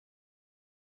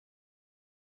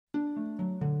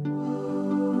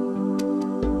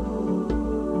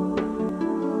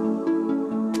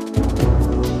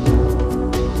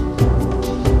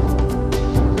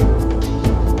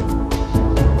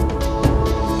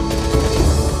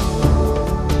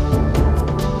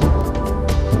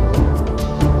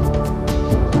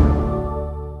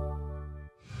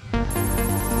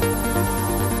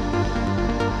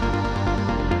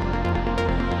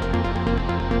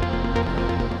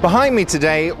Behind me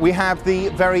today we have the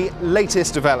very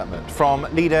latest development from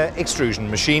leader extrusion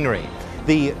machinery,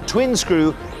 the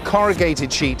twin-screw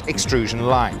corrugated sheet extrusion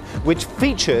line, which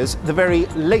features the very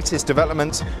latest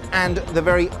developments and the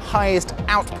very highest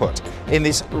output in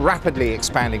this rapidly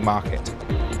expanding market.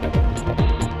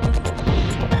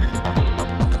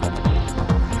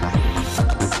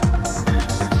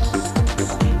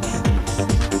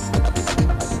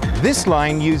 This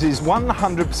line uses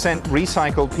 100%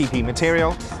 recycled PP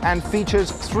material and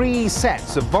features 3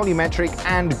 sets of volumetric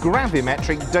and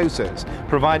gravimetric dosers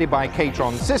provided by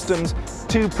Catron systems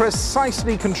to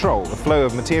precisely control the flow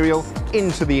of material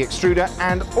into the extruder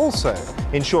and also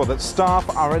ensure that staff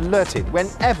are alerted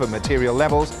whenever material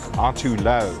levels are too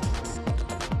low.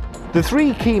 The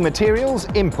 3 key materials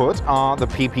input are the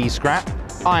PP scrap,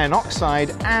 iron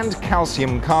oxide and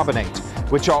calcium carbonate,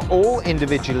 which are all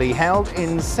individually held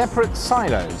in separate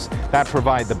silos that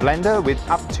provide the blender with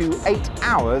up to 8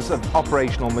 hours of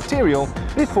operational material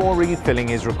before refilling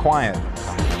is required.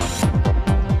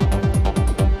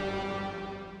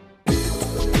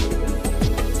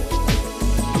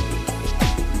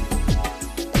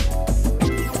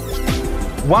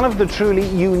 One of the truly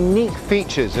unique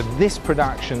features of this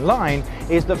production line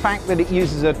is the fact that it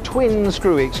uses a twin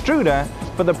screw extruder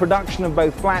for the production of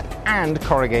both flat and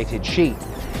corrugated sheet.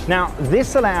 Now,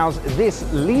 this allows this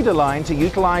leader line to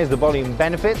utilize the volume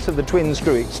benefits of the twin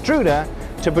screw extruder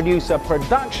to produce a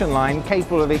production line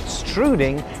capable of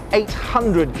extruding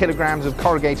 800 kilograms of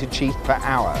corrugated sheet per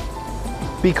hour.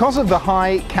 Because of the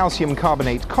high calcium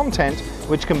carbonate content,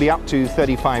 which can be up to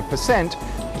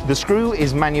 35%, the screw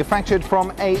is manufactured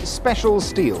from a special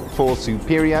steel for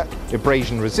superior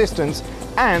abrasion resistance,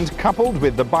 and coupled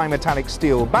with the bimetallic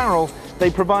steel barrel,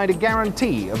 they provide a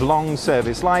guarantee of long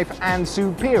service life and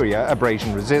superior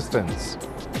abrasion resistance.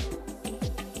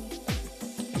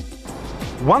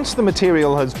 Once the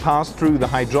material has passed through the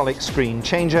hydraulic screen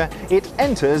changer, it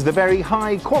enters the very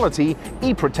high quality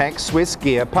E-Protect Swiss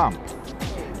gear pump.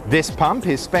 This pump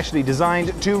is specially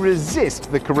designed to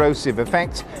resist the corrosive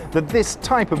effects that this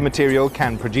type of material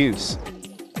can produce.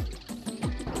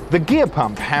 The gear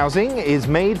pump housing is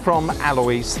made from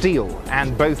alloy steel,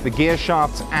 and both the gear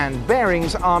shafts and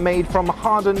bearings are made from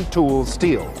hardened tool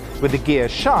steel, with the gear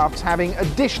shafts having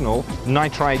additional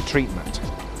nitride treatment.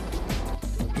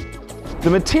 The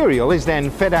material is then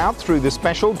fed out through the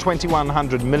special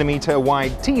 2100mm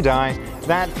wide T-die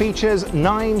that features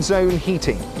 9-zone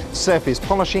heating, surface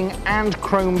polishing and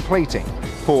chrome plating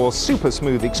for super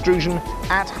smooth extrusion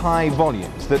at high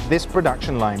volumes that this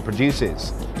production line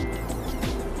produces.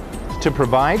 To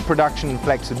provide production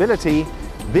flexibility,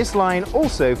 this line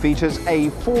also features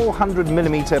a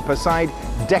 400mm per side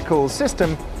decal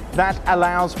system that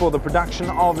allows for the production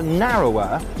of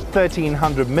narrower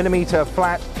 1300mm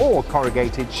flat or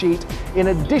corrugated sheet in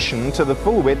addition to the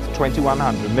full width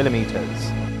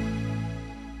 2100mm.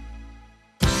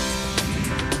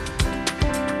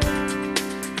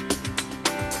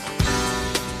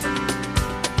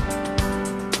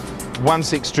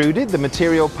 Once extruded, the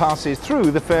material passes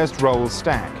through the first roll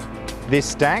stack. This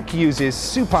stack uses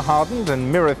super hardened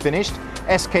and mirror finished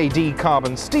SKD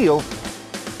carbon steel,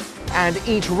 and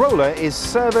each roller is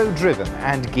servo driven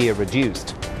and gear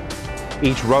reduced.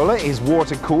 Each roller is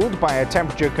water cooled by a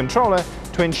temperature controller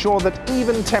to ensure that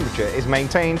even temperature is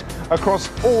maintained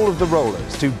across all of the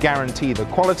rollers to guarantee the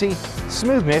quality,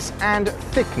 smoothness and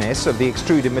thickness of the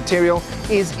extruded material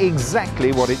is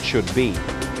exactly what it should be.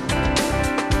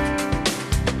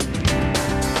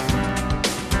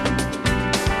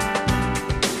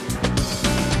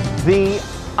 The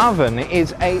oven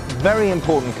is a very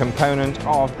important component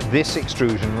of this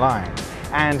extrusion line,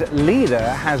 and Leader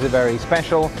has a very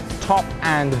special top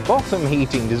and bottom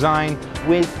heating design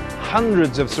with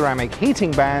hundreds of ceramic heating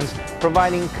bands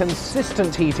providing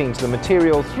consistent heating to the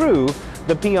material through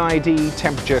the PID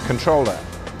temperature controller.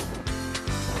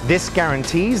 This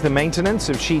guarantees the maintenance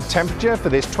of sheet temperature for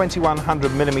this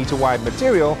 2100mm wide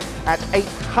material at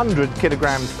 800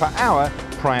 kilograms per hour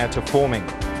prior to forming.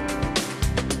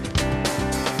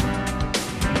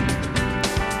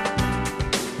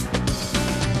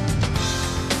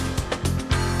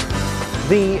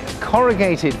 The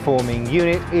corrugated forming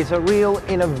unit is a real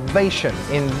innovation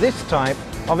in this type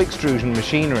of extrusion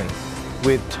machinery,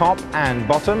 with top and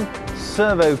bottom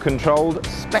servo-controlled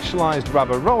specialized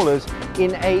rubber rollers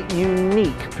in a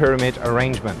unique pyramid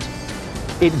arrangement.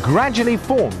 It gradually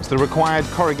forms the required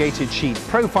corrugated sheet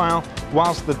profile,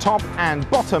 whilst the top and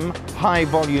bottom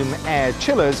high-volume air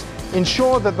chillers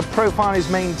ensure that the profile is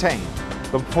maintained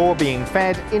before being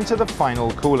fed into the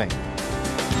final cooling.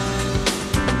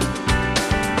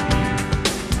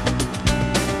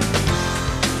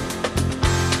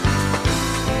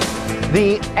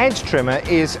 The edge trimmer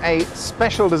is a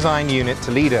special design unit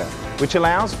to leader, which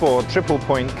allows for triple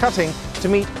point cutting to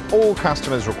meet all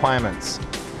customers' requirements.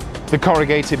 The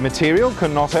corrugated material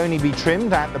can not only be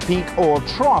trimmed at the peak or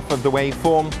trough of the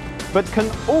waveform, but can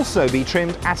also be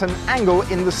trimmed at an angle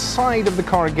in the side of the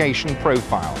corrugation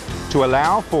profile to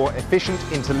allow for efficient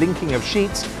interlinking of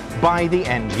sheets by the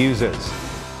end users.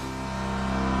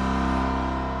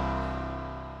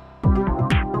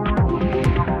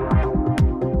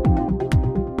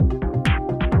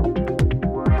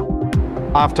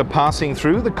 After passing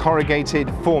through the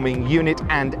corrugated forming unit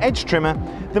and edge trimmer,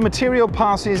 the material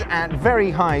passes at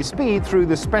very high speed through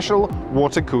the special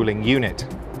water cooling unit.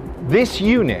 This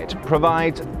unit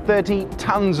provides 30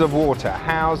 tons of water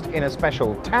housed in a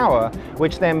special tower,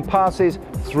 which then passes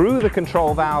through the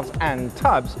control valves and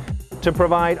tubs to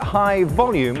provide high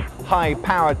volume, high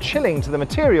power chilling to the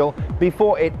material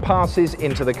before it passes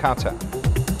into the cutter.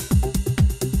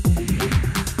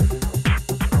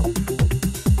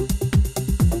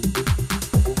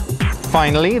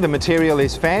 Finally, the material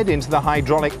is fed into the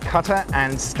hydraulic cutter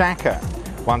and stacker.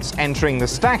 Once entering the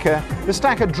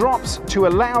stacker drops to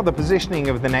allow the positioning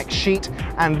of the next sheet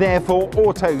and therefore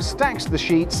auto-stacks the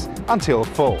sheets until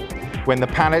full, when the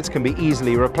pallets can be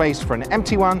easily replaced for an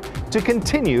empty one to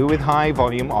continue with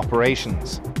high-volume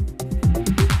operations.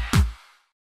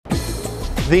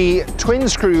 The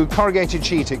twin-screw corrugated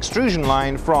sheet extrusion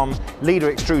line from Leader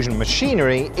Extrusion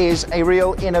Machinery is a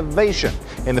real innovation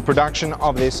in the production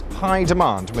of this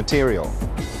high-demand material.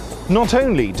 Not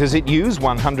only does it use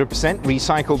 100%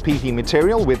 recycled PP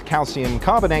material with calcium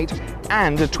carbonate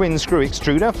and a twin-screw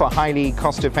extruder for highly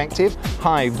cost-effective,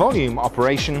 high-volume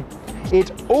operation,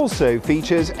 it also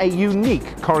features a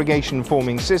unique corrugation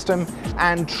forming system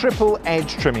and triple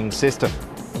edge trimming system.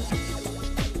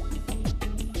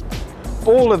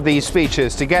 All of these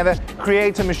features together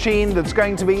create a machine that's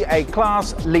going to be a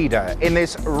class leader in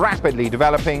this rapidly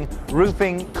developing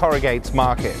roofing corrugates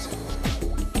market.